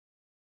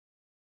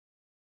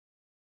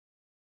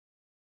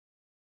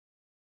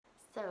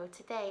So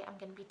today I'm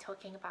going to be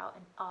talking about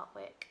an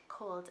artwork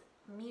called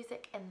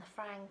Music in the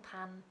Frying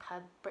Pan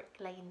Pub Brick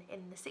Lane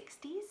in the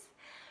 60s,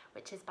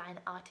 which is by an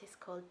artist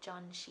called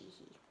John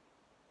Sheehy.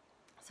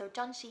 So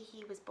John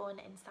Sheehy was born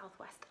in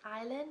Southwest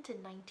Ireland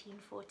in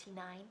 1949.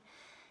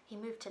 He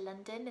moved to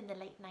London in the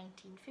late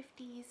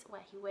 1950s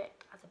where he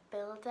worked as a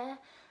builder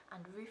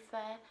and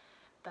roofer,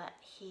 but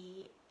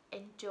he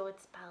endured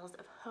spells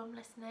of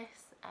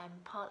homelessness,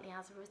 partly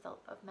as a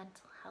result of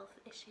mental health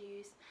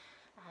issues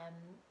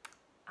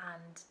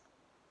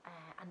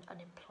and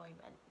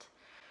unemployment.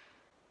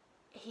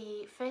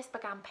 He first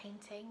began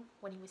painting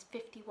when he was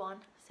 51,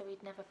 so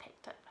he'd never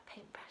picked up a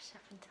paintbrush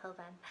up until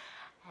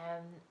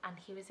then, and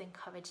he was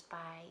encouraged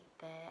by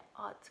the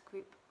arts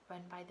group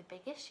run by The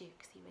Big Issue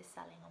because he was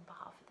selling on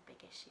behalf of The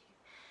Big Issue.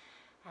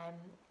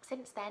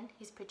 Since then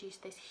he's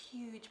produced this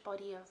huge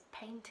body of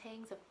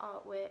paintings, of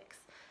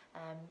artworks.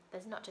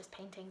 There's not just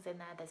paintings in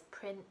there, there's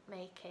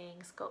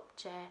printmaking,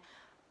 sculpture,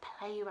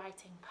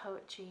 playwriting,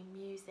 poetry,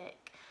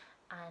 music,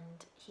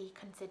 and he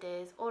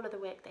considers all of the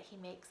work that he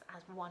makes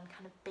as one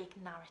kind of big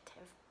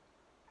narrative,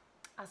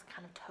 as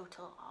kind of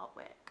total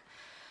artwork.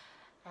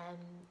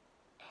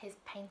 His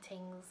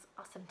paintings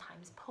are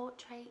sometimes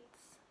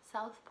portraits,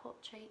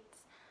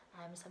 self-portraits,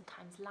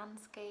 sometimes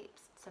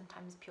landscapes,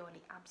 sometimes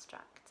purely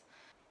abstract.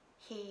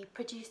 He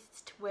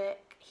produces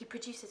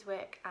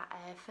work at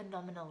a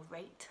phenomenal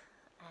rate.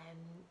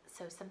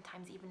 So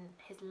sometimes even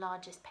his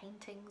largest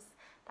paintings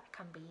that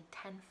can be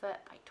 10 foot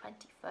by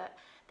 20 foot,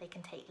 they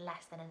can take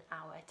less than an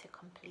hour to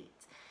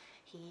complete.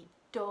 He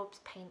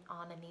daubs paint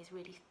on in these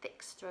really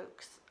thick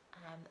strokes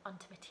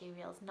onto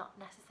materials not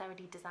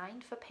necessarily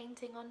designed for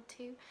painting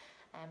onto,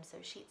 so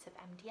sheets of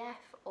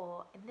MDF,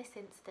 or in this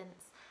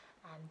instance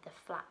the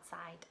flat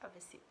side of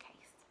a suitcase.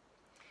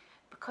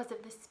 Because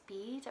of the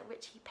speed at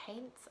which he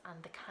paints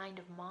and the kind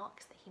of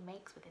marks that he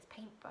makes with his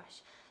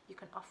paintbrush, you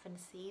can often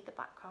see the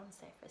background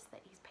surface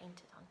that he's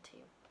painted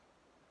onto.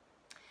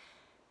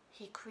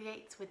 He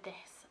creates with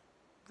this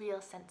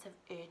real sense of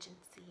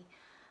urgency,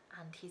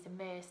 and he's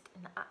immersed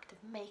in the act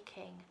of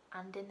making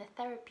and in the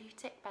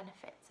therapeutic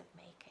benefits of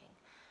making.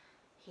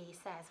 He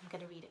says, I'm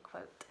going to read a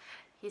quote,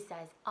 he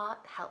says,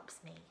 "Art helps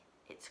me,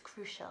 it's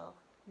crucial,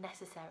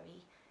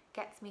 necessary,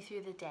 gets me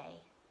through the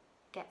day,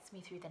 gets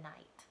me through the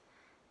night.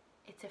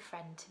 It's a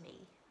friend to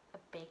me, a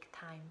big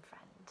time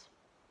friend."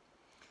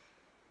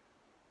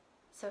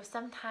 So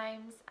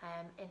sometimes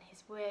in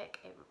his work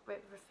it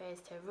refers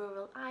to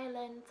rural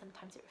Ireland,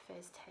 sometimes it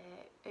refers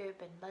to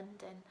urban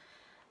London,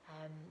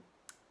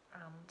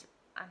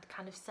 and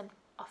kind of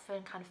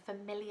often kind of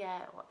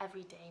familiar or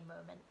everyday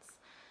moments.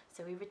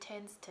 So he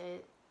returns to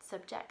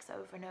subjects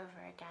over and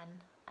over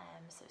again,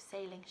 so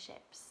sailing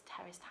ships,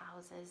 terraced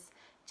houses,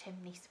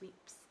 chimney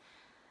sweeps,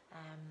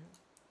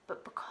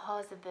 but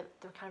because of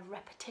the kind of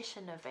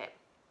repetition of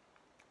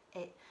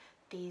it,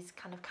 these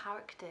kind of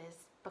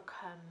characters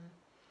become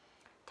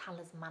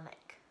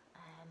talismanic,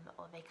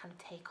 or they kind of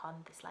take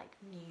on this like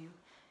new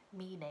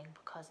meaning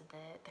because of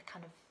the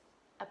kind of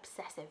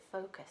obsessive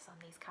focus on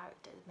these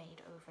characters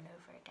made over and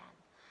over again.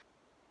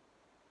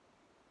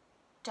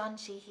 John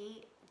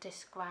Sheehy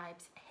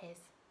describes his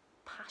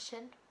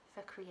passion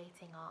for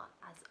creating art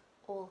as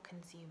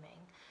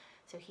all-consuming.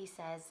 So he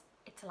says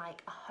it's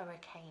like a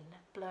hurricane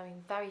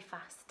blowing very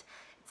fast.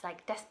 It's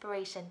like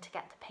desperation to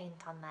get the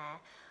paint on there.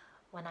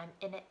 When I'm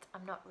in it,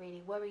 I'm not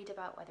really worried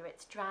about whether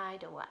it's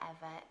dried or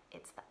whatever.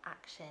 It's the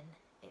action,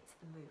 it's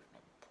the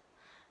movement.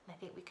 And I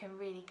think we can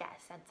really get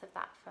a sense of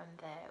that from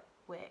the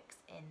works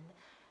in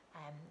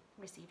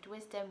Received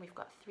Wisdom. We've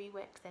got 3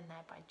 works in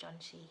there by John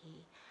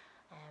Sheehy,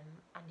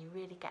 and you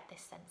really get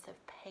this sense of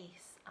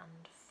pace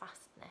and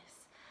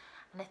fastness.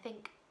 And I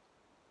think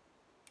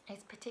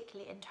it's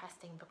particularly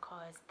interesting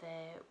because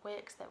the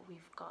works that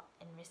we've got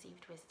in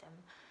Received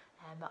Wisdom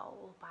are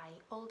all by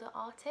older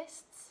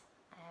artists.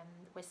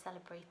 We're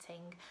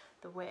celebrating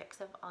the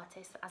works of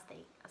artists as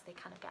they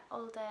kind of get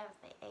older, as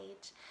they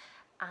age,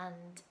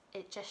 and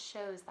it just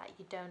shows that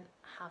you don't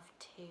have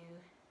to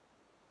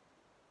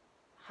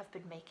have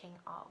been making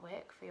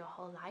artwork for your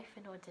whole life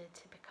in order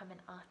to become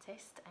an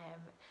artist.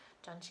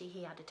 John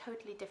Sheehy had a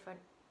totally different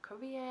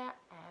career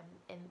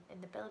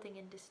in the building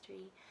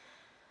industry,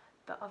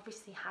 but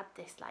obviously had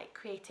this like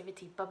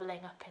creativity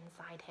bubbling up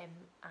inside him,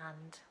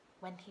 and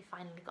when he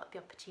finally got the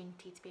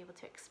opportunity to be able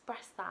to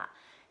express that,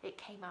 it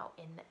came out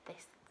in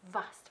this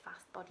vast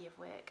body of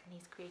work, and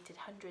he's created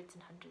hundreds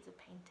and hundreds of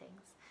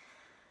paintings.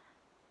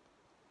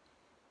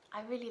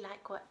 I really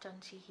like what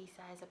John Sheehy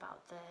says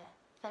about the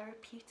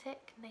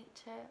therapeutic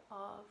nature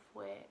of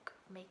work,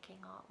 of making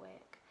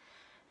artwork,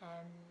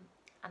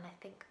 and I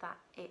think that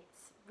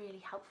it's really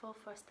helpful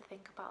for us to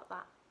think about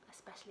that,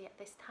 especially at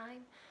this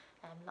time.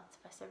 Lots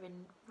of us are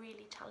in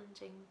really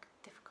challenging,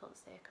 difficult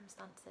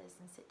circumstances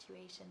and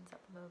situations at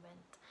the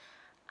moment,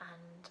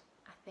 and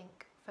I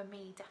think for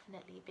me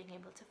definitely being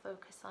able to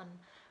focus on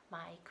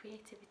my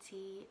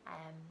creativity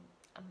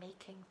and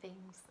making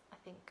things, I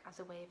think, as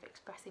a way of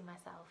expressing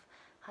myself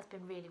has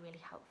been really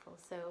helpful.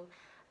 So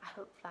I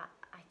hope that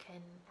I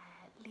can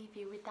leave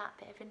you with that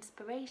bit of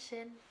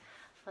inspiration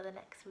for the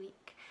next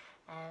week.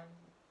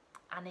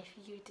 And if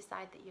you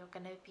decide that you're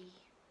going to be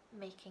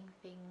making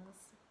things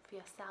for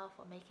yourself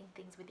or making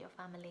things with your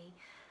family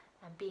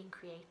and being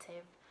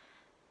creative,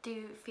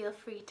 do feel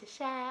free to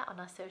share on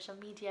our social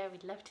media.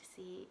 We'd love to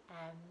see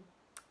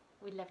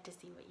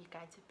what you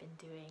guys have been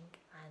doing,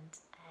 and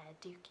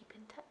do keep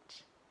in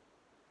touch.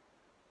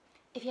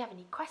 If you have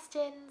any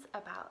questions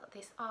about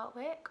this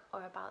artwork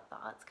or about the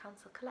Arts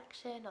Council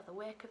collection or the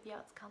work of the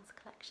Arts Council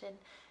collection,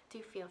 do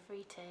feel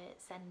free to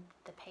send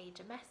the page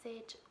a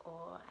message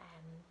or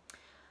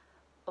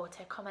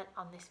to comment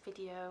on this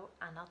video,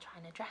 and I'll try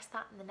and address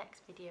that in the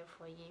next video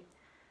for you.